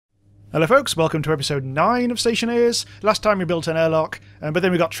Hello folks, welcome to episode 9 of Stationeers. Last time we built an airlock, but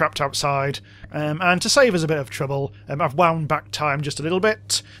then we got trapped outside, and to save us a bit of trouble, I've wound back time just a little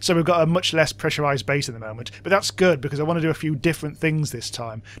bit, so we've got a much less pressurised base at the moment. But that's good, because I want to do a few different things this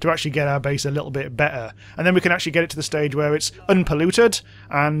time, to actually get our base a little bit better, and then we can actually get it to the stage where it's unpolluted,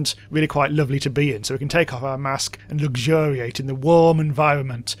 and really quite lovely to be in, so we can take off our mask and luxuriate in the warm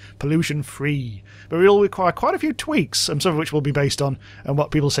environment, pollution-free. But we'll require quite a few tweaks, some of which will be based on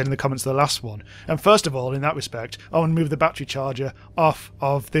what people said in the comments of the last one. And first of all, in that respect, I want to move the battery charger off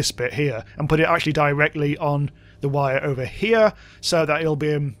of this bit here and put it actually directly on the wire over here, so that it'll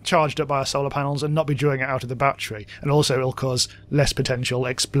be charged up by our solar panels and not be drawing it out of the battery. And also it'll cause less potential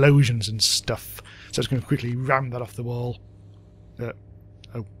explosions and stuff. So I'm just going to quickly ram that off the wall.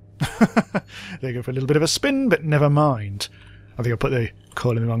 Oh. There you go, for a little bit of a spin, but never mind. I think I put the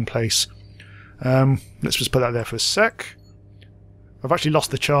coil in the wrong place. Let's just put that there for a sec. I've actually lost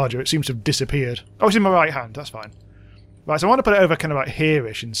the charger. It seems to have disappeared. Oh, it's in my right hand. That's fine. Right, so I want to put it over kind of like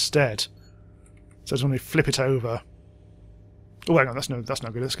here-ish instead. So I just want to flip it over. Oh, hang on. That's not good. That's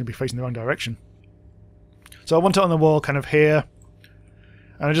going to be facing the wrong direction. So I want it on the wall kind of here.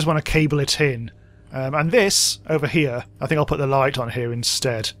 And I just want to cable it in. And this, over here, I think I'll put the light on here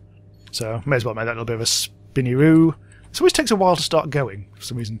instead. So may as well make that a little bit of a spinny-roo. It always takes a while to start going, for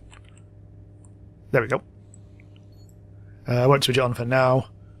some reason. There we go. I won't switch it on for now.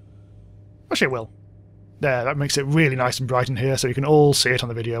 Actually, it will. There, that makes it really nice and bright in here, so you can all see it on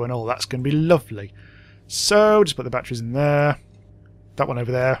the video and all. That's going to be lovely. So, just put the batteries in there. That one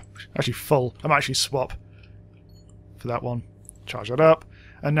over there. Actually full. I might actually swap for that one. Charge that up.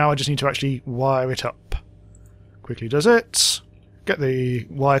 And now I just need to actually wire it up. Quickly does it. Get the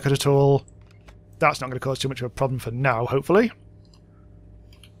wire cutter tool. That's not going to cause too much of a problem for now, hopefully.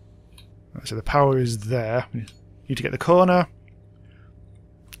 Right, so the power is there. Need to get the corner.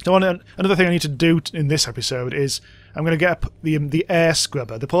 So another thing I need to do in this episode is I'm going to get the air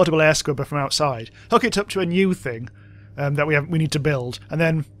scrubber, the portable air scrubber from outside, hook it up to a new thing that we need to build, and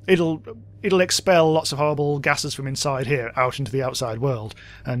then it'll expel lots of horrible gases from inside here out into the outside world,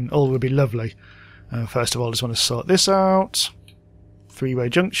 and all will be lovely. First of all, I just want to sort this out. Three-way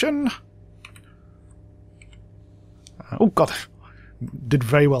junction. Oh god. Did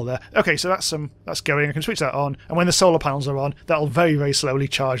very well there. Okay, so that's going. I can switch that on, and when the solar panels are on, that'll very, very slowly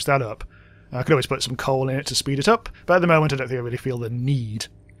charge that up. I could always put some coal in it to speed it up, but at the moment I don't think I really feel the need.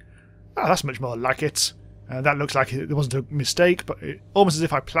 Ah, that's much more like it. That looks like it wasn't a mistake, but almost as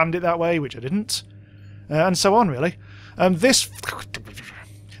if I planned it that way, which I didn't. And so on, really. This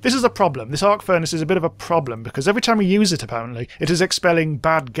is a problem. This arc furnace is a bit of a problem, because every time we use it, apparently, it is expelling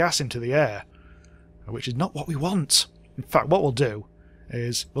bad gas into the air, which is not what we want. In fact, what we'll do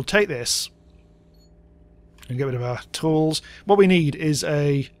is we'll take this and get rid of our tools. What we need is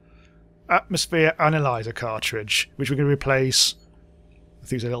a atmosphere analyzer cartridge, which we're going to replace. I think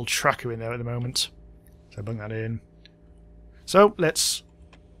there's a little tracker in there at the moment, so bung that in. So let's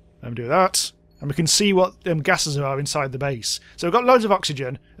do that, and we can see what gases are inside the base. So we've got loads of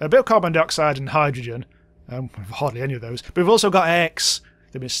oxygen, a bit of carbon dioxide and hydrogen. Hardly any of those, but we've also got X,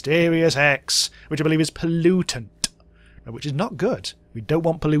 the mysterious X, which I believe is pollutant, which is not good. We don't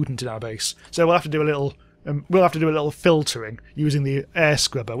want pollutant in our base, so we'll have to do a little filtering using the air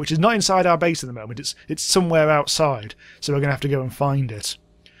scrubber, which is not inside our base at the moment. It's somewhere outside, so we're going to have to go and find it.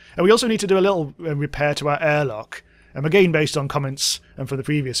 And we also need to do a little repair to our airlock, again based on comments from the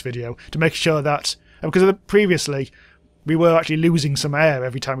previous video, to make sure that because previously we were actually losing some air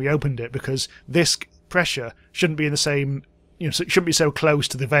every time we opened it, because this pressure shouldn't be in the same. It shouldn't be so close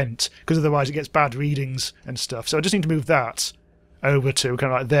to the vent, because otherwise it gets bad readings and stuff. So I just need to move that over to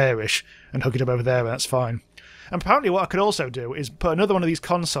kind of like there-ish and hook it up over there, and that's fine. And apparently what I could also do is put another one of these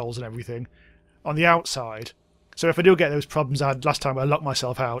consoles and everything on the outside. So if I do get those problems I had last time where I locked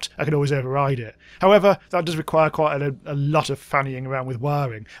myself out, I can always override it. However, that does require quite a lot of fannying around with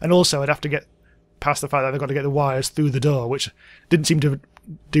wiring. And also I'd have to get past the fact that I've got to get the wires through the door, which didn't seem to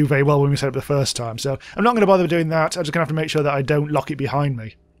do very well when we set up the first time. So I'm not going to bother doing that. I'm just going to have to make sure that I don't lock it behind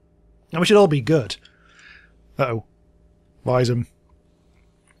me. And we should all be good. Uh-oh. Why is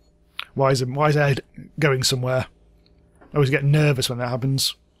Ed going somewhere? I always get nervous when that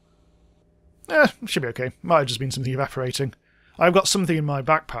happens. Should be okay. Might have just been something evaporating. I've got something in my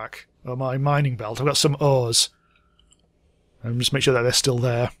backpack, or my mining belt. I've got some ores. And just make sure that they're still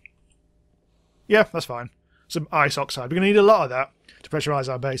there. Yeah, that's fine. Some ice oxide. We're going to need a lot of that to pressurise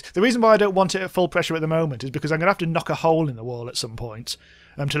our base. The reason why I don't want it at full pressure at the moment is because I'm going to have to knock a hole in the wall at some point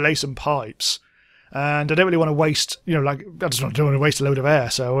to lay some pipes. And I don't really want to waste, I just don't want to waste a load of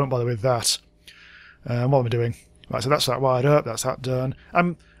air, so I won't bother with that. What am I doing? Right, so that's that wired up, that's that done.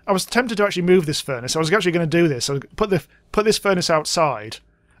 I'm I was tempted to actually move this furnace. I was actually going to do this. I was put this furnace outside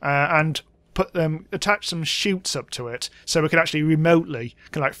and attach some chutes up to it, so we can actually remotely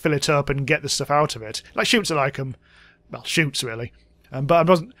fill it up and get the stuff out of it. Like chutes are like well, chutes really. But I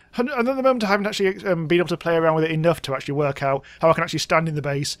wasn't. At the moment, I haven't actually been able to play around with it enough to actually work out how I can actually stand in the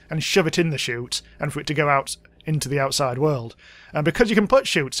base and shove it in the chute, and for it to go out into the outside world. And because you can put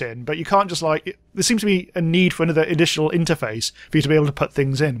chutes in, but you can't just there seems to be a need for another additional interface for you to be able to put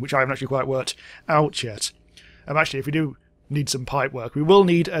things in, which I haven't actually quite worked out yet. Actually, if we do need some pipe work, we will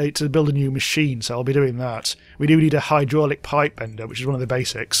need to build a new machine, so I'll be doing that. We do need a hydraulic pipe bender, which is one of the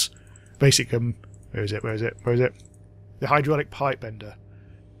basics. Where is it? The hydraulic pipe bender.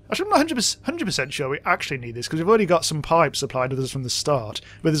 Actually, I'm not 100% sure we actually need this, because we've already got some pipes supplied with us from the start.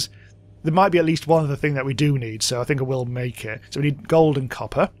 But there might be at least one other thing that we do need, so I think I will make it. So we need gold and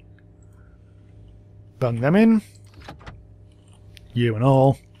copper. Bung them in. You and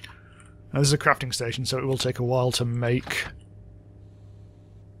all. Now, this is a crafting station, so it will take a while to make.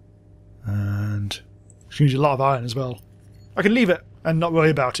 And it's going to use a lot of iron as well. I can leave it and not worry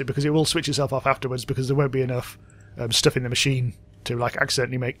about it, because it will switch itself off afterwards, because there won't be enough stuff in the machine to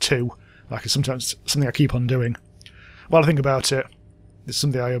accidentally make two. It's sometimes something I keep on doing. While I think about it, it's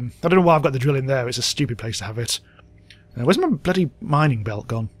something I don't know why I've got the drill in there. It's a stupid place to have it. Where's my bloody mining belt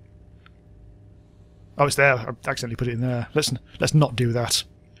gone? Oh, it's there. I accidentally put it in there. Let's not do that.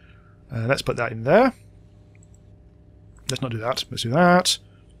 Let's put that in there. Let's not do that. Let's do that.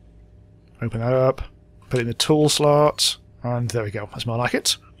 Open that up. Put it in the tool slot. And there we go. That's more like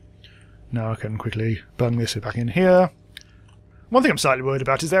it. Now I can quickly bung this back in here. One thing I'm slightly worried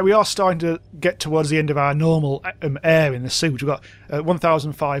about is that we are starting to get towards the end of our normal air in the suit. We've got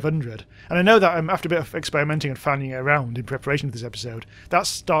 1,500. And I know that after a bit of experimenting and fanning around in preparation for this episode,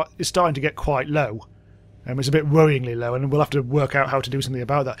 that is starting to get quite low. It's a bit worryingly low, and we'll have to work out how to do something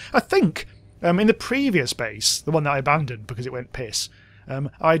about that. I think in the previous base, the one that I abandoned because it went piss,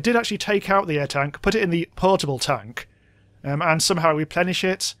 I did actually take out the air tank, put it in the portable tank, and somehow replenish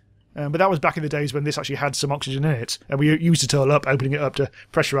it. But that was back in the days when this actually had some oxygen in it, and we used it all up, opening it up to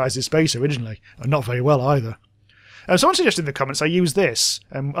pressurise this space originally. Not very well either. Someone suggested in the comments I use this,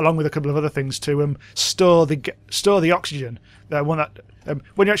 along with a couple of other things, to store the oxygen.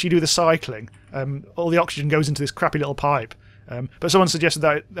 When you actually do the cycling, all the oxygen goes into this crappy little pipe. But someone suggested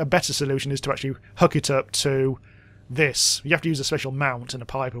that a better solution is to actually hook it up to this. You have to use a special mount and a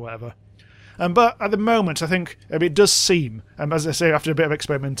pipe or whatever. But at the moment, I think it does seem, as I say after a bit of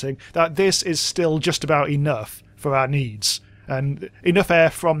experimenting, that this is still just about enough for our needs. And enough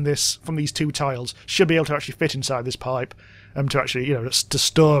air from these two tiles should be able to actually fit inside this pipe to actually, to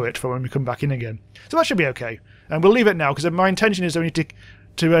store it for when we come back in again. So that should be okay. And we'll leave it now, because my intention is only to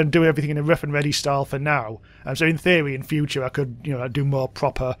do everything in a rough and ready style for now. So in theory, in future, I could do more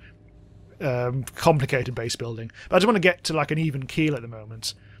proper, complicated base building. But I just want to get to an even keel at the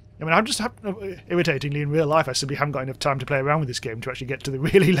moment. I'm just irritatingly in real life, I simply haven't got enough time to play around with this game to actually get to the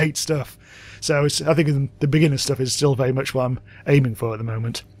really late stuff. So I think the beginner stuff is still very much what I'm aiming for at the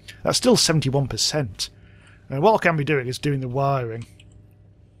moment. That's still 71%. What I can be doing is doing the wiring.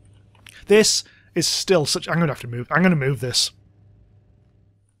 This is still such. I'm going to have to move. I'm going to move this.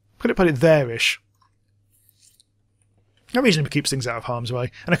 I'm going to put it there-ish. That reasonably keeps things out of harm's way,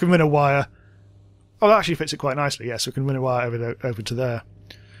 and I can run a wire. Oh, that actually fits it quite nicely. Yes, we can run a wire over to there.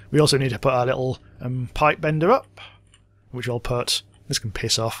 We also need to put our little pipe bender up, which I'll put. This can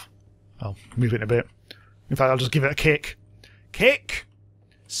piss off. I'll move it in a bit. In fact, I'll just give it a kick. Kick!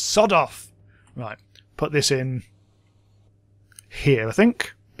 Sod off! Right, put this in here, I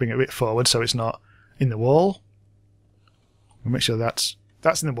think. Bring it a bit forward so it's not in the wall. We'll make sure that's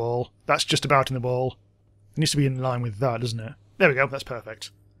in the wall. That's just about in the wall. It needs to be in line with that, doesn't it? There we go, that's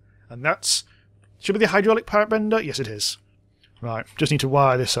perfect. And that's... Should be the hydraulic pipe bender? Yes, it is. Right, just need to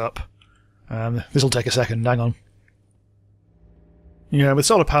wire this up. This will take a second, hang on. Yeah, with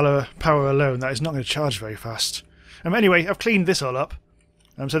solar power alone, that is not going to charge very fast. Anyway, I've cleaned this all up.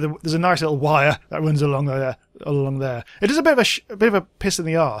 So there's a nice little wire that runs along there. It is a bit of a piss in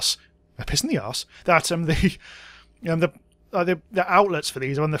the arse. A piss in the arse? That the outlets for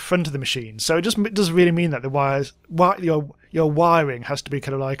these are on the front of the machine. So it does really mean that the wires, your wiring has to be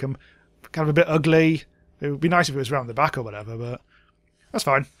kind of a bit ugly. It would be nice if it was around the back or whatever, but that's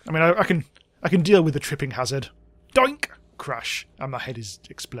fine. I can deal with the tripping hazard. Doink! Crash. And my head is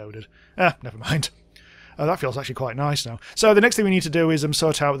exploded. Never mind. That feels actually quite nice now. So the next thing we need to do is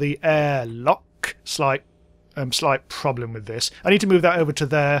sort out the airlock. Slight problem with this. I need to move that over to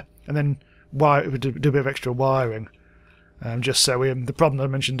there, and then do a bit of extra wiring. Just so the problem I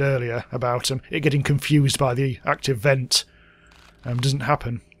mentioned earlier about it getting confused by the active vent doesn't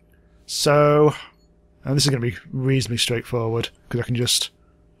happen. So, and this is going to be reasonably straightforward because I can just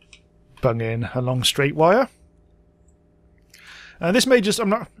bung in a long straight wire. This may just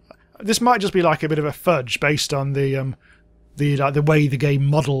this might just be like a bit of a fudge based on the way the game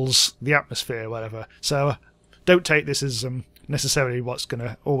models the atmosphere, or whatever. So don't take this as necessarily what's going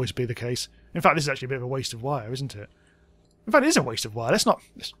to always be the case. In fact, this is actually a bit of a waste of wire, isn't it? In fact, it is a waste of wire. Let's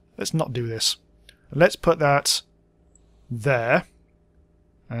not do this. Let's put that there,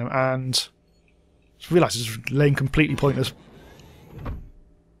 and just realise it's laying completely pointless.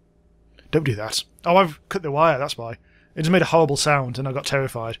 Don't do that. Oh, I've cut the wire. That's why. It just made a horrible sound, and I got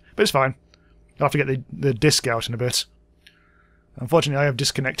terrified. But it's fine. I'll have to get the disc out in a bit. Unfortunately, I have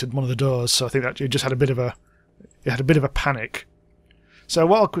disconnected one of the doors, so I think that it just had a bit of a panic. So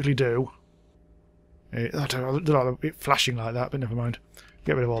what I'll quickly do, I don't know, it flashing like that, but never mind.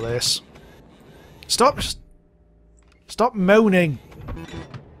 Get rid of all this. Stop moaning.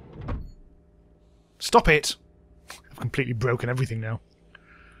 Stop it. I've completely broken everything now.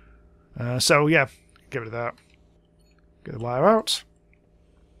 So yeah, get rid of that. Get the wire out.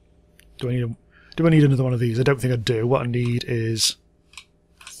 Do I need another one of these? I don't think I do. What I need is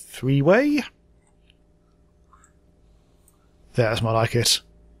three-way. That's more like it.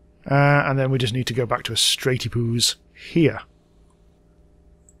 And then we just need to go back to a straighty poos here.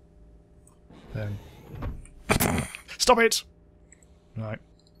 Then stop it! Right.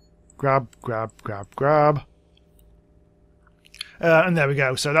 Grab. And there we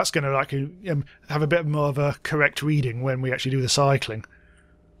go. So that's going to have a bit more of a correct reading when we actually do the cycling.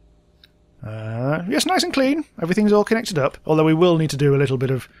 Yes, nice and clean. Everything's all connected up. Although we will need to do a little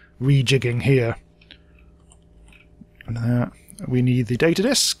bit of rejigging here. And we need the data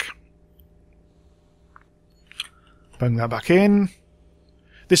disk. Bung that back in.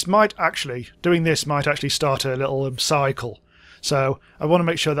 Doing this might actually start a little cycle. So I want to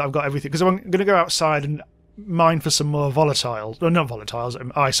make sure that I've got everything, because I'm going to go outside and mine for some more volatiles, or not volatiles,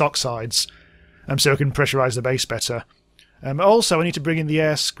 ice oxides, so I can pressurise the base better. Also, I need to bring in the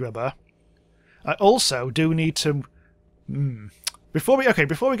air scrubber. I also do need to, before we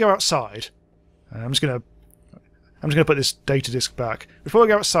go outside, I'm just going to put this data disk back. Before we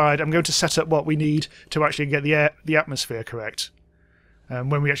go outside, I'm going to set up what we need to actually get the atmosphere correct.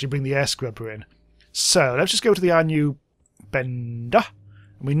 When we actually bring the air scrubber in. So let's just go to the new bender.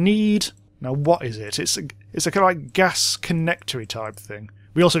 We need, now what is it? It's a kind of like gas connectory type thing.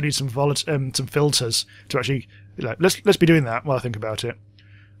 We also need some filters to actually, let's be doing that while I think about it.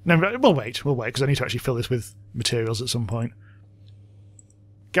 No, we'll wait because I need to actually fill this with materials at some point.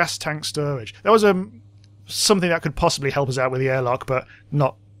 Gas tank storage. That was something that could possibly help us out with the airlock, but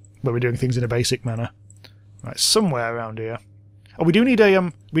not when we're doing things in a basic manner. Right, somewhere around here. Oh, we do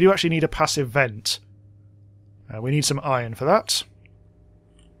actually need a passive vent. We need some iron for that.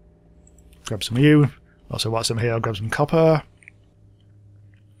 Grab some of you. Also, whilst I'm here, I'll grab some copper.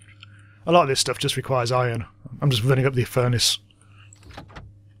 A lot of this stuff just requires iron. I'm just running up the furnace.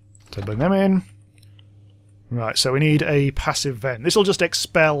 So bring them in. Right, so we need a passive vent. This will just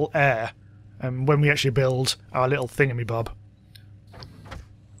expel air when we actually build our little thingamabob.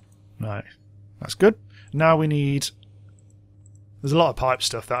 Right, that's good. Now we need... There's a lot of pipe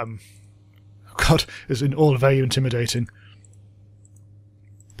stuff that God, is all very intimidating.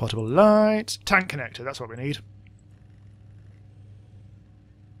 Portable light. Tank connector, that's what we need.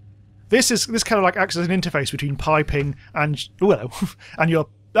 This kind of like acts as an interface between piping and... Oh, hello. And your...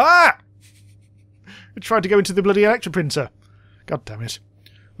 Ah! I tried to go into the bloody electroprinter. God damn it.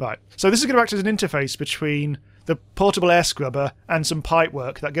 Right, so this is going to act as an interface between the portable air scrubber and some pipe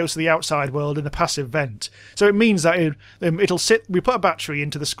work that goes to the outside world in the passive vent. So it means that it'll sit... We put a battery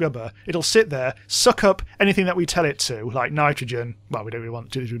into the scrubber, it'll sit there, suck up anything that we tell it to, like nitrogen, well, we don't really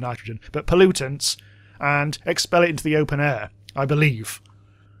want to do nitrogen, but pollutants, and expel it into the open air, I believe.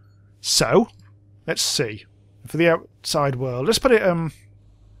 So, let's see. For the outside world, let's put it...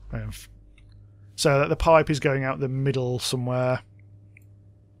 so that the pipe is going out the middle somewhere.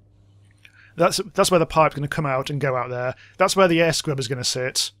 That's where the pipe's going to come out and go out there. That's where the air scrubber's going to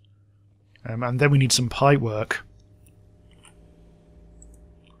sit. And then we need some pipe work.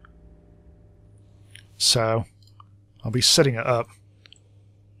 So, I'll be setting it up.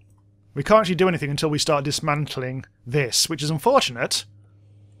 We can't actually do anything until we start dismantling this, which is unfortunate,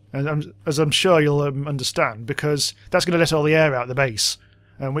 as I'm sure you'll understand, because that's going to let all the air out the base,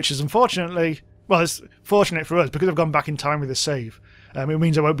 which is unfortunately... Well, it's fortunate for us, because I've gone back in time with this save. It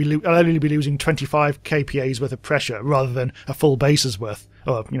means I'll only be losing 25 kPa's worth of pressure rather than a full base's worth,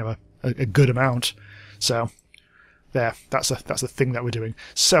 or a good amount. So there, that's the thing that we're doing.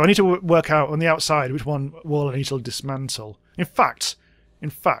 So I need to work out on the outside which one wall I need to dismantle. In fact,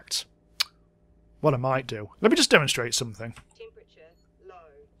 what I might do. Let me just demonstrate something. Temperature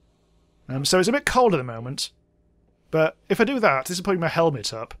low. So it's a bit cold at the moment, but if I do that, this is putting my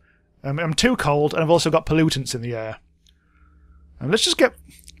helmet up. I'm too cold, and I've also got pollutants in the air. Let's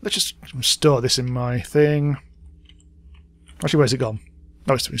just store this in my thing. Actually, where's it gone?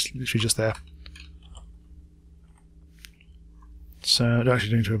 Oh, it's literally just there. So I don't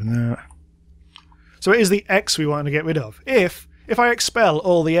actually need to open that. So it is the X we want to get rid of. If I expel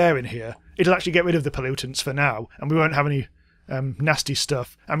all the air in here, it'll actually get rid of the pollutants for now, and we won't have any nasty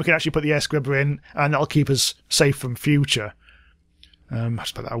stuff, and we can actually put the air scrubber in, and that'll keep us safe from future. I'll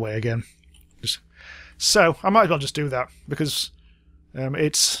just put that away again. So I might as well just do that, because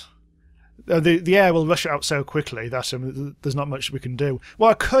it's the air will rush out so quickly that there's not much we can do. What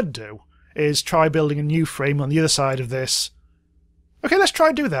I could do is try building a new frame on the other side of this. Okay, let's try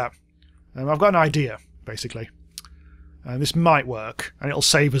and do that. I've got an idea, basically. This might work, and it'll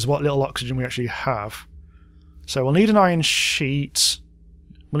save us what little oxygen we actually have. So we'll need an iron sheet.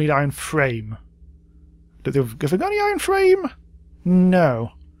 We'll need iron frame. Have we got any iron frame?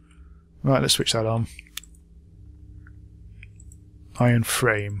 No. Right, let's switch that on. Iron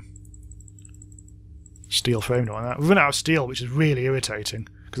frame. Steel frame, don't want that. We've run out of steel, which is really irritating,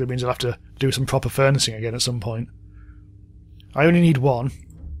 because it means I'll have to do some proper furnacing again at some point. I only need one.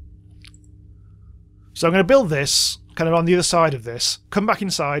 So I'm going to build this, kind of on the other side of this, come back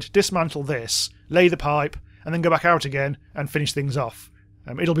inside, dismantle this, lay the pipe, and then go back out again and finish things off.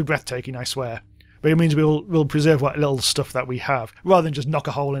 It'll be breathtaking, I swear. But it means we'll preserve what little stuff that we have, rather than just knock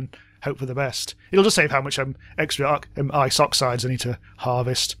a hole and hope for the best. It'll just save how much extra ice oxides I need to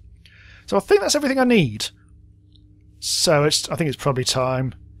harvest. So I think that's everything I need. So I think it's probably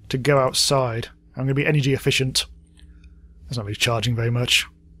time to go outside. I'm going to be energy efficient. That's not really charging very much.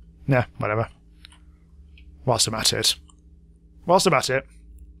 Nah, whatever. Whilst I'm at it.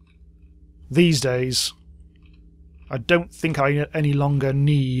 These days, I don't think I any longer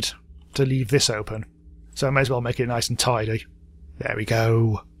need to leave this open. So I may as well make it nice and tidy. There we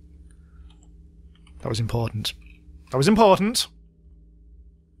go. That was important.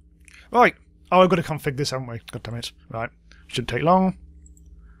 Right. Oh, I've got to configure this, haven't we? God damn it. Right. Shouldn't take long.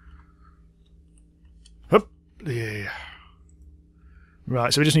 Hup. Yeah.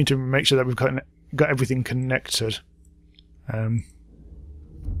 Right, so we just need to make sure that we've got everything connected.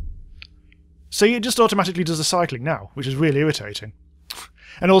 See, it just automatically does the cycling now, which is really irritating.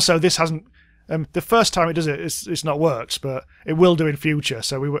 And also, this hasn't... the first time it does it, it's not worked, but it will do in future,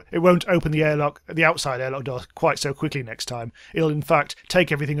 so it won't open the outside airlock door quite so quickly next time. It'll, in fact,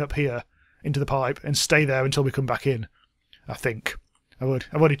 take everything up here into the pipe and stay there until we come back in, I think. I've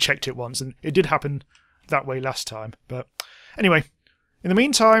already checked it once, and it did happen that way last time. But anyway, in the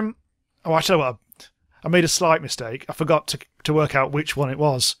meantime... Oh, I tell you what, I made a slight mistake. I forgot to work out which one it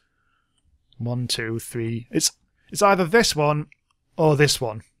was. 1, 2, 3... It's either this one or this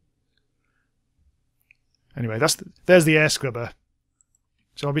one. Anyway, there's the air scrubber.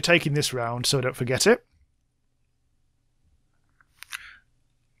 So I'll be taking this round so I don't forget it.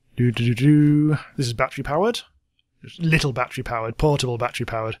 This is battery powered. Little battery powered, portable battery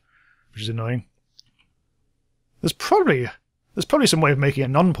powered, which is annoying. There's probably some way of making a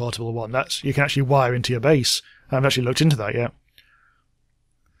non-portable one that you can actually wire into your base. I haven't actually looked into that yet.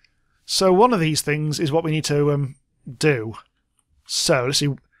 So one of these things is what we need to do. So let's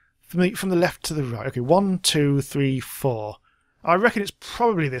see, from the left to the right. Okay, 1, 2, 3, 4. I reckon it's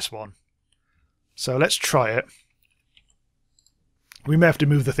probably this one. So let's try it. We may have to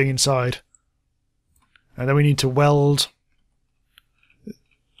move the thing inside. And then we need to weld.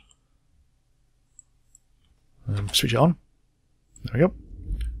 Switch it on. There we go.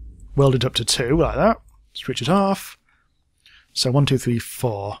 Weld it up to 2, like that. Switch it off. So 1, 2, 3,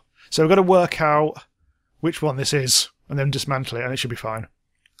 4. So we've got to work out which one this is, and then dismantle it, and it should be fine.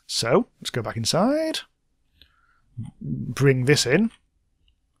 So, let's go back inside. Bring this in.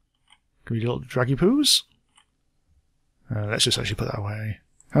 Can we do little draggy poos? Let's just actually put that away.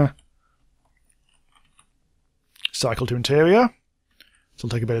 Cycle to interior. This will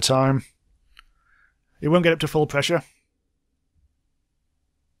take a bit of time. It won't get up to full pressure.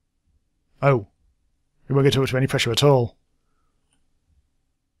 Oh. It won't get up to any pressure at all.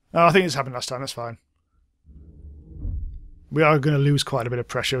 Oh, I think this happened last time, that's fine. We are going to lose quite a bit of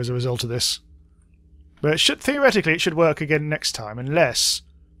pressure as a result of this. But theoretically, it should work again next time, unless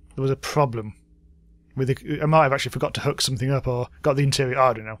there was a problem. I might have actually forgot to hook something up or got the interior...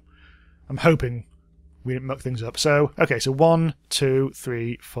 I don't know. I'm hoping we didn't muck things up. So, okay, so 1, 2,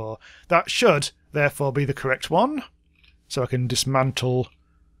 3, 4. That should, therefore, be the correct one. So I can dismantle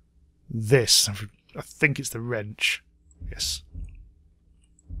this. I think it's the wrench. Yes.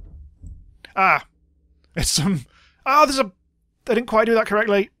 Ah, It's some... Oh, there's a... I didn't quite do that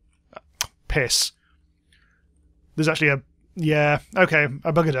correctly. Piss. There's actually a... Yeah, okay,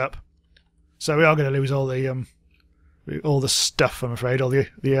 I buggered up. So we are going to lose all the stuff, I'm afraid, all the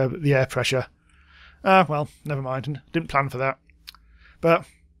air pressure. Well, never mind. Didn't plan for that. But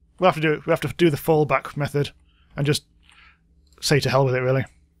we'll have to do it. We have to do the fallback method and just say to hell with it, really.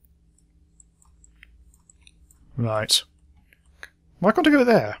 Right. Why can't I go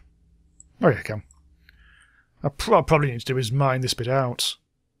there? Oh, yeah, I can. What I probably need to do is mine this bit out.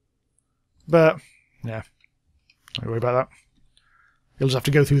 But, yeah. Don't worry about that. You'll just have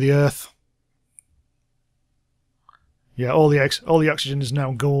to go through the earth. Yeah, all the oxygen is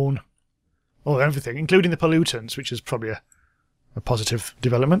now gone. All everything, including the pollutants, which is probably a positive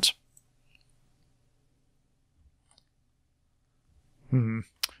development. Yeah, I'm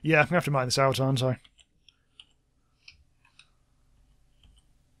going to have to mine this out, aren't I?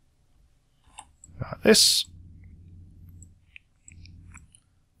 Like this.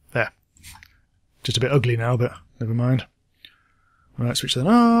 There. Just a bit ugly now, but never mind. Right, switch that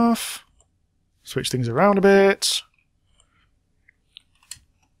off. Switch things around a bit.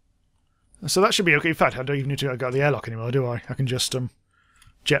 So that should be okay. In fact, I don't even need to go the airlock anymore, do I? I can just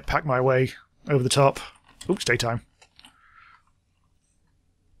jetpack my way over the top. Oops, daytime.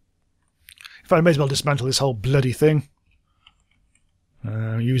 In fact, I may as well dismantle this whole bloody thing.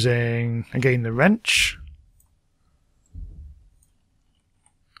 Using, again, the wrench.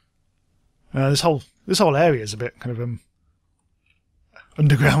 This whole area is a bit kind of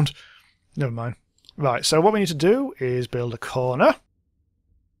underground. Never mind. Right, so what we need to do is build a corner.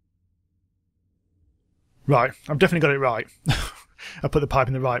 Right, I've definitely got it right. I put the pipe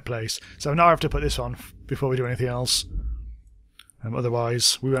in the right place. So now I have to put this on before we do anything else.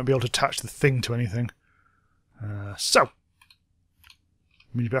 Otherwise, we won't be able to attach the thing to anything. So,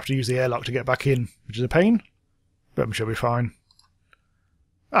 we have to use the airlock to get back in, which is a pain, but I'm sure we'll be fine.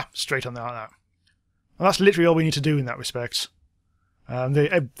 Straight on there like that. And that's literally all we need to do in that respect.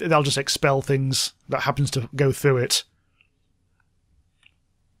 They'll just expel things that happens to go through it.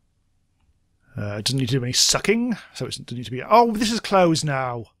 It doesn't need to do any sucking, so it doesn't need to be... Oh, this is closed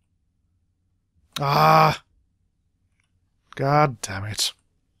now! God damn it.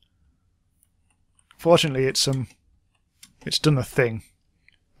 Fortunately, it's done a thing.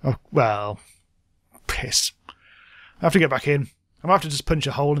 Oh, well... Piss. I have to get back in. I might have to just punch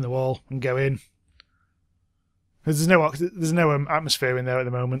a hole in the wall and go in. There's no atmosphere in there at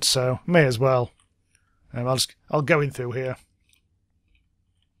the moment, so may as well. I'll go in through here.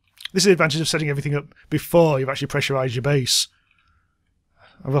 This is the advantage of setting everything up before you've actually pressurised your base.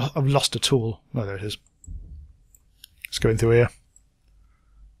 I've lost a tool. Oh, there it is. Let's go in through here.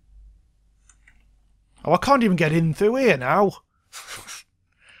 Oh, I can't even get in through here now.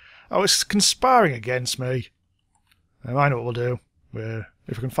 Oh, it's conspiring against me. I know what we'll do.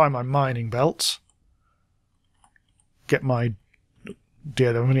 If I can find my mining belt, get my...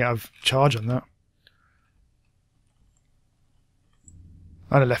 Dear, I'm running out of charge on that.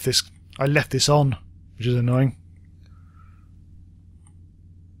 And I left this on, which is annoying.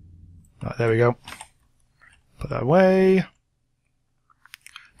 Right, there we go. Put that away.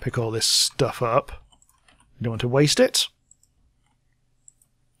 Pick all this stuff up. You don't want to waste it.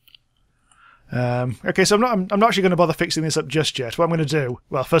 Okay, so I'm not actually going to bother fixing this up just yet. What I'm going to do,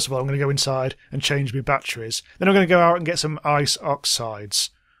 well, first of all, I'm going to go inside and change my batteries. Then I'm going to go out and get some ice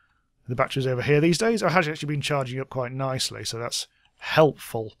oxides. The batteries over here these days have actually been charging up quite nicely, so that's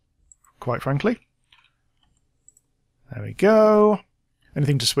helpful, quite frankly. There we go.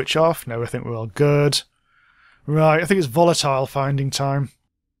 Anything to switch off? No, I think we're all good. Right, I think it's volatile finding time.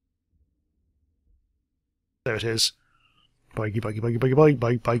 There it is. Buggy, buggy, buggy, buggy, buggy,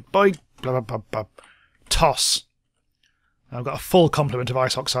 buggy, buggy, buggy, blah, blah, blah, blah. Toss. I've got a full complement of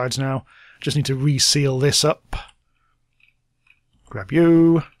ice oxides now. Just need to reseal this up. Grab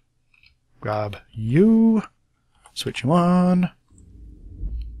you. Grab you. Switch you on.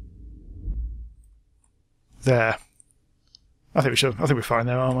 There. I think we're fine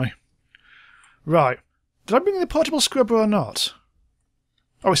there, aren't we? Right. Did I bring the portable scrubber or not?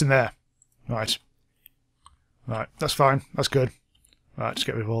 Oh, it's in there. Right. Right, that's fine. That's good. Right, just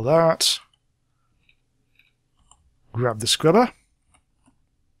get rid of all that. Grab the scrubber.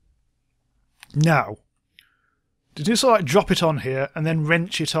 Now, did you sort of like drop it on here and then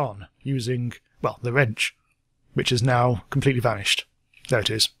wrench it on using, well, the wrench, which has now completely vanished. There it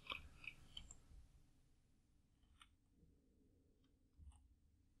is.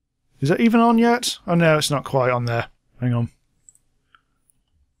 Is that even on yet? Oh no, it's not quite on there. Hang on.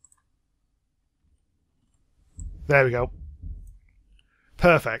 There we go.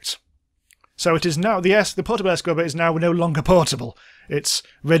 Perfect. So it is now, the portable air scrubber is now no longer portable. It's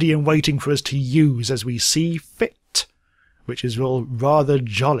ready and waiting for us to use as we see fit, which is all rather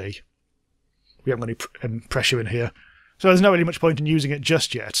jolly. We haven't got any pressure in here. So there's not really much point in using it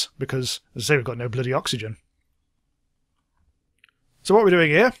just yet, because, as I say, we've got no bloody oxygen. So what we're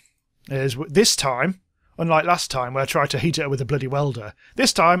doing here is, this time, unlike last time where I tried to heat it up with a bloody welder,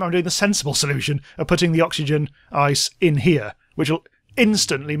 this time I'm doing the sensible solution of putting the oxygen ice in here, which will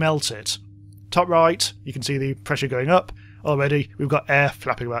instantly melt it. Top right, you can see the pressure going up. Already, we've got air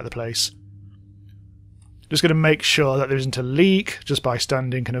flapping about the place. Just going to make sure that there isn't a leak, just by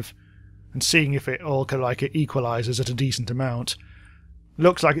standing kind of and seeing if it all kind of like it equalises at a decent amount.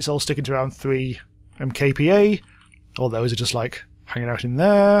 Looks like it's all sticking to around 3 kPa. All those are just like hanging out in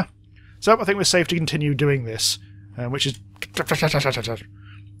there. So I think we're safe to continue doing this, which is going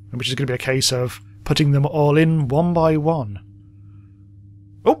to be a case of putting them all in one by one.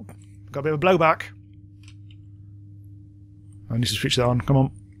 Oh, got a bit of a blowback. I need to switch that on. Come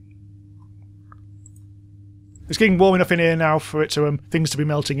on. It's getting warm enough in here now for it to things to be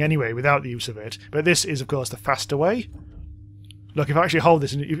melting anyway without the use of it. But this is, of course, the faster way. Look, if I actually hold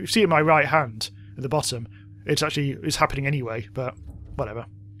this, and if you see it in my right hand at the bottom, it's happening anyway. But whatever.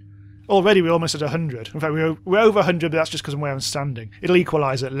 Already we're almost at 100. In fact, we're over 100, but that's just because of where I'm standing. It'll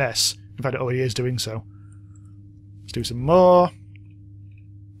equalise at less. In fact, it already is doing so. Let's do some more.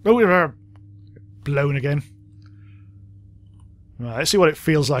 Oh, we're blown again. Right, let's see what it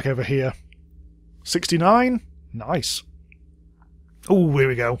feels like over here. 69? Nice. Oh, here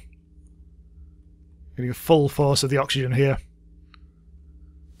we go. Getting a full force of the oxygen here.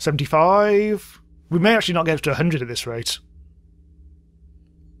 75. We may actually not get up to 100 at this rate.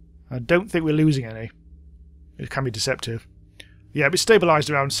 I don't think we're losing any. It can be deceptive. Yeah, it's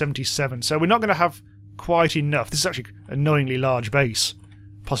stabilised around 77, so we're not going to have quite enough. This is actually an annoyingly large base.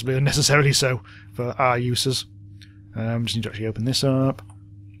 Possibly unnecessarily so for our uses. Just need to actually open this up.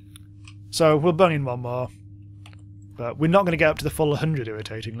 So we'll burn in one more. But we're not going to get up to the full 100,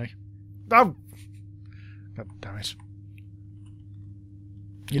 irritatingly. Oh! God damn it.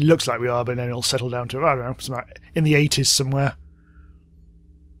 It looks like we are, but then it'll settle down to, I don't know, in the 80s somewhere.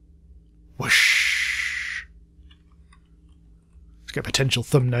 Whoosh! Let's get a potential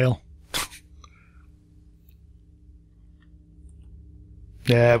thumbnail.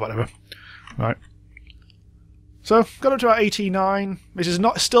 Yeah, whatever. Right. So, got up to about 89, which is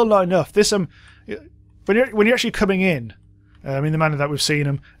still not enough. This when you're actually coming in the manner that we've seen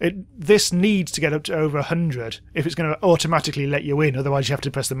them, this needs to get up to over 100 if it's going to automatically let you in. Otherwise, you have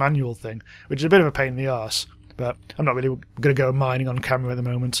to press the manual thing, which is a bit of a pain in the arse. But I'm not really going to go mining on camera at the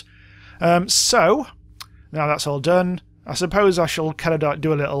moment. So, now that's all done, I suppose I shall kind of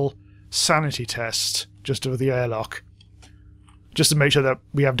do a little sanity test just of the airlock, just to make sure that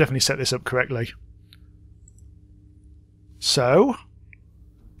we have definitely set this up correctly. So,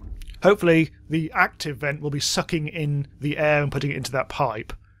 hopefully the active vent will be sucking in the air and putting it into that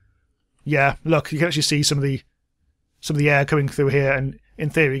pipe. Yeah, look, you can actually see some of the air coming through here and, in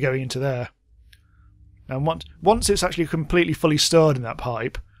theory, going into there. And once it's actually completely fully stored in that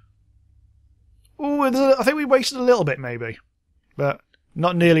pipe... Ooh, I think we wasted a little bit, maybe. But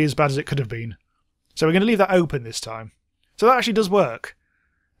not nearly as bad as it could have been. So we're going to leave that open this time. So that actually does work.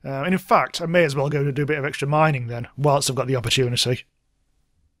 And in fact, I may as well go to do a bit of extra mining then, whilst I've got the opportunity.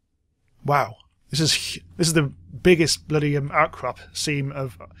 Wow. This is the biggest bloody outcrop seam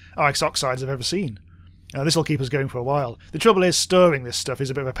of ice oxides I've ever seen. This will keep us going for a while. The trouble is, storing this stuff is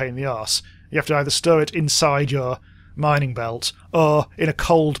a bit of a pain in the arse. You have to either store it inside your mining belt or in a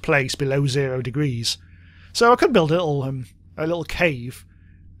cold place below 0 degrees. So I could build a little cave.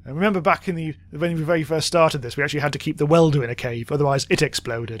 And remember back when we very first started this, we actually had to keep the welder in a cave, otherwise it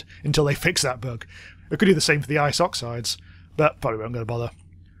exploded until they fixed that bug. I could do the same for the ice oxides, but probably won't go to bother.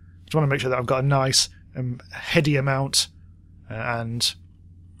 Just want to make sure that I've got a nice heady amount, and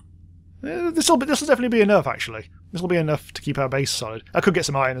this will definitely be enough. Actually, this will be enough to keep our base solid. I could get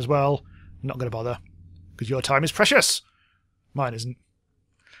some iron as well. I'm not going to bother because your time is precious. Mine isn't.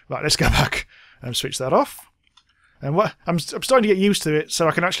 Right, let's go back and switch that off. And I'm starting to get used to it, so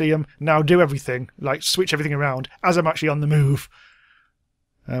I can actually now do everything, like switch everything around as I'm actually on the move,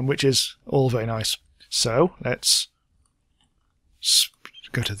 which is all very nice. So let's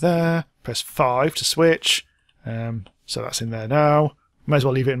go to there, press 5 to switch. So that's in there now. May as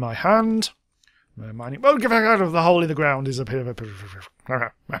well leave it in my hand. Mining. Well, get out of the hole in the ground is a bit of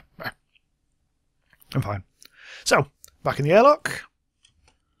a. I'm fine. So back in the airlock.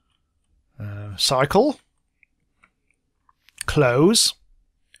 Cycle. Close.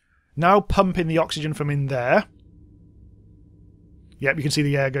 Now pump in the oxygen from in there. Yep, you can see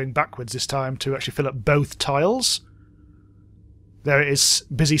the air going backwards this time to actually fill up both tiles. There it is,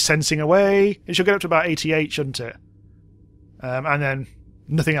 busy sensing away. It should get up to about 88, shouldn't it? And then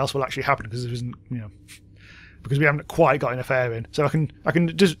nothing else will actually happen because there isn't, because we haven't quite got enough air in. So I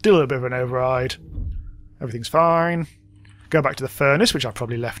can just do a little bit of an override. Everything's fine. Go back to the furnace, which I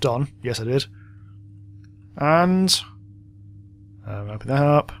probably left on. Yes, I did. And open that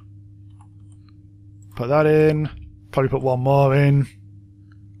up. Put that in. Probably put one more in.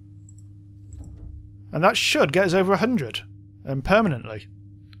 And that should get us over 100 permanently.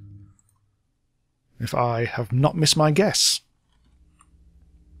 If I have not missed my guess.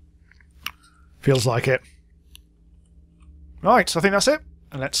 Feels like it. Right, so I think that's it.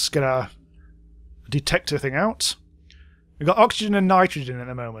 And let's get our detector thing out. We've got oxygen and nitrogen at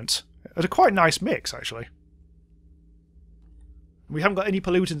the moment. It's a quite nice mix, actually. We haven't got any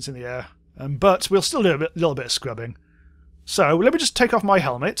pollutants in the air, but we'll still do a little bit of scrubbing. So, let me just take off my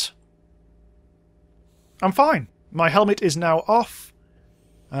helmet. I'm fine. My helmet is now off.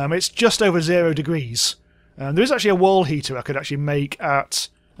 It's just over 0 degrees. There is actually a wall heater I could actually make at...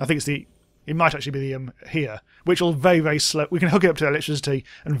 I think it might actually be the here, which will very, very slow... We can hook it up to electricity,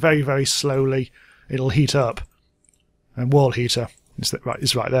 and very, very slowly it'll heat up. And wall heater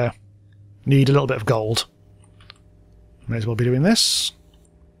is right there. Need a little bit of gold. May as well be doing this.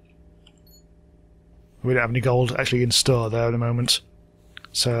 We don't have any gold actually in store there at the moment.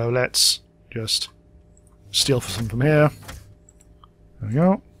 So let's just steal some from here. There we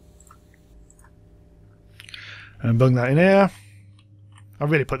go. And bung that in here. I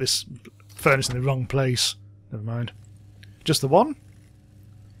really put this furnace in the wrong place. Never mind. Just the one.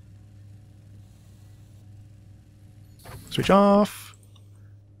 Switch off.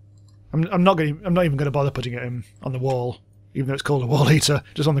 I'm not even going to bother putting it in on the wall, even though it's called a wall heater.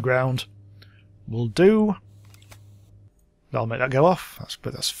 Just on the ground. Will do. That'll make that go off.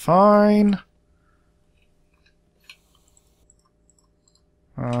 But that's fine.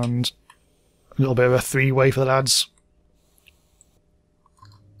 And a little bit of a three-way for the lads.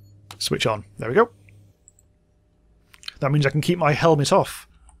 Switch on. There we go. That means I can keep my helmet off.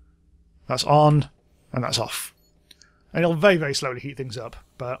 That's on, and that's off. And it'll very, very slowly heat things up.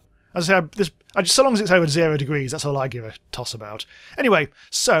 But as I said, so long as it's over 0 degrees, that's all I give a toss about. Anyway,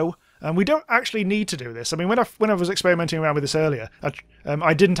 so we don't actually need to do this. I mean, when I was experimenting around with this earlier,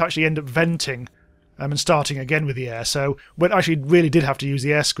 I didn't actually end up venting and starting again with the air. So we actually really did have to use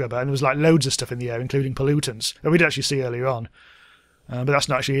the air scrubber, and there was like loads of stuff in the air, including pollutants that we did actually see earlier on. But that's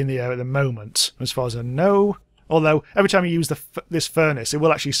not actually in the air at the moment, as far as I know. Although, every time you use this furnace, it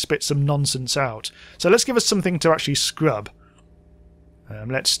will actually spit some nonsense out. So let's give us something to actually scrub.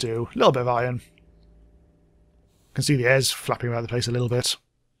 Let's do a little bit of iron. You can see the air's flapping around the place a little bit.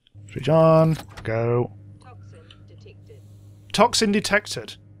 Switch on. Go. Toxin detected. Toxin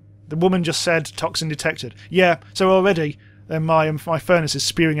detected. The woman just said toxin detected. Yeah, so already my furnace is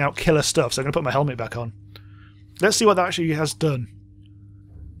spewing out killer stuff, so I'm going to put my helmet back on. Let's see what that actually has done.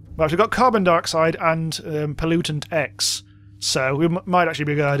 Right, we've got carbon dioxide and pollutant X, so it might actually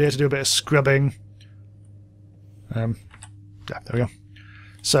be a good idea to do a bit of scrubbing. Yeah, there we go.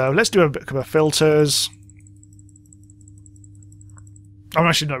 So let's do a bit of filters. I'm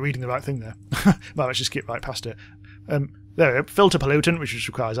actually not reading the right thing there. Might actually skip right past it. There we go. Filter pollutant, which just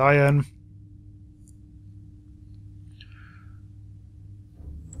requires iron.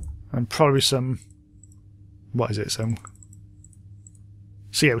 And probably some... What is it? Some...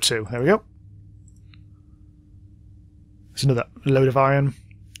 CO2. There we go. There's another load of iron.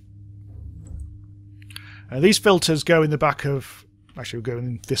 These filters go in the back of... Actually, we'll go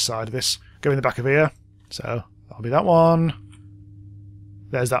in this side of this. Go in the back of here. So, that'll be that one.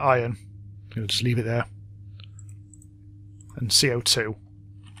 There's that iron. We'll just leave it there. And CO2.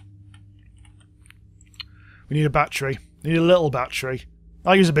 We need a battery. We need a little battery.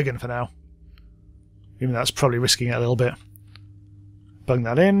 I'll use a big one for now. Even though that's probably risking it a little bit. Bung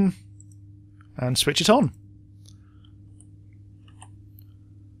that in. And switch it on.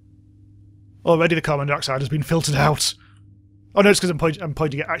 Already the carbon dioxide has been filtered out. Oh no, it's because I'm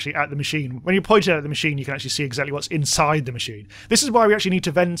pointing it actually at the machine. When you point it at the machine, you can actually see exactly what's inside the machine. This is why we actually need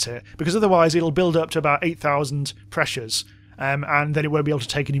to vent it, because otherwise it'll build up to about 8,000 pressures, and then it won't be able to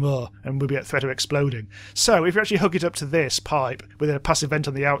take any more, and we'll be at threat of exploding. So if you actually hook it up to this pipe with a passive vent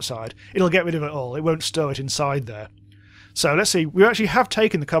on the outside, it'll get rid of it all. It won't store it inside there. So let's see, we actually have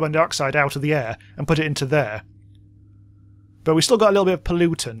taken the carbon dioxide out of the air and put it into there. But we've still got a little bit of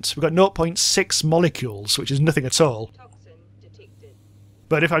pollutant. We've got 0.6 molecules, which is nothing at all. Toxin detected.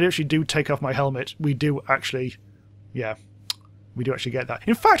 But if I actually do take off my helmet, we do actually... Yeah, we do actually get that.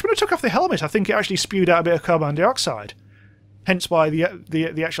 In fact, when I took off the helmet, I think it actually spewed out a bit of carbon dioxide. Hence why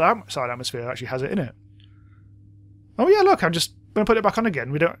the actual outside atmosphere actually has it in it. Oh yeah, look, I'm just going to put it back on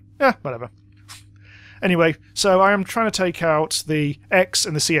again. We don't... Yeah, whatever. Anyway, so I am trying to take out the X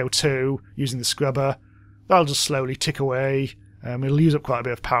and the CO2 using the scrubber. That'll just slowly tick away. It'll use up quite a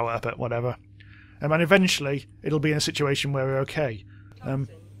bit of power, but whatever. And eventually, it'll be in a situation where we're okay.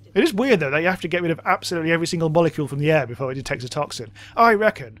 It is weird, though, that you have to get rid of absolutely every single molecule from the air before it detects a toxin. I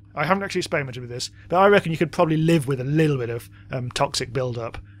reckon, I haven't actually experimented with this, but I reckon you could probably live with a little bit of toxic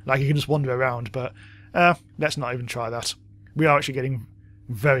build-up. Like, you can just wander around, but let's not even try that. We are actually getting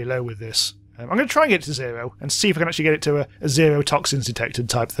very low with this. I'm going to try and get it to 0, and see if I can actually get it to a 0 toxins detected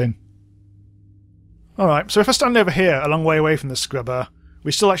type thing. Alright, so if I stand over here a long way away from the scrubber,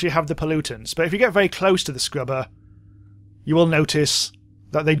 we still actually have the pollutants, but if you get very close to the scrubber, you will notice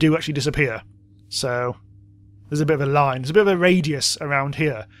that they do actually disappear. So there's a bit of a line, there's a bit of a radius around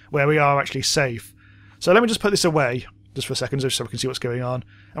here where we are actually safe. So let me just put this away just for a second so we can see what's going on.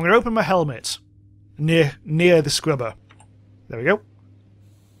 I'm going to open my helmet near the scrubber. There we go.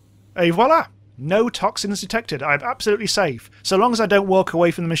 Et voila! No toxins detected. I'm absolutely safe. So long as I don't walk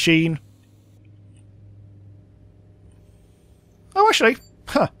away from the machine. Oh, actually,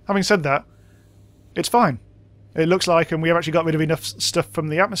 having said that, it's fine. It looks like we have actually got rid of enough stuff from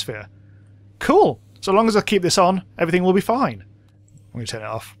the atmosphere. Cool! So long as I keep this on, everything will be fine. I'm going to turn it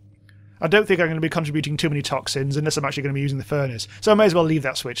off. I don't think I'm going to be contributing too many toxins unless I'm actually going to be using the furnace, so I may as well leave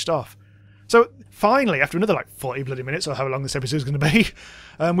that switched off. So finally, after another 40 bloody minutes or how long this episode is going to be,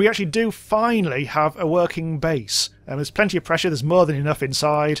 we actually do finally have a working base. There's plenty of pressure, there's more than enough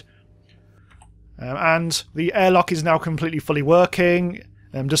inside. And the airlock is now completely fully working,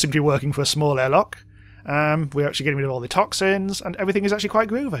 just simply working for a small airlock. We're actually getting rid of all the toxins, and everything is actually quite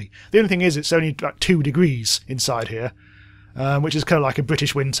groovy. The only thing is it's only like 2 degrees inside here, which is kind of like a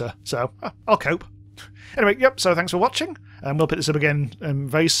British winter, so I'll cope. Anyway, yep, so thanks for watching, and we'll pick this up again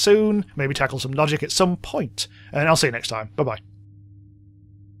very soon, maybe tackle some logic at some point, and I'll see you next time. Bye-bye.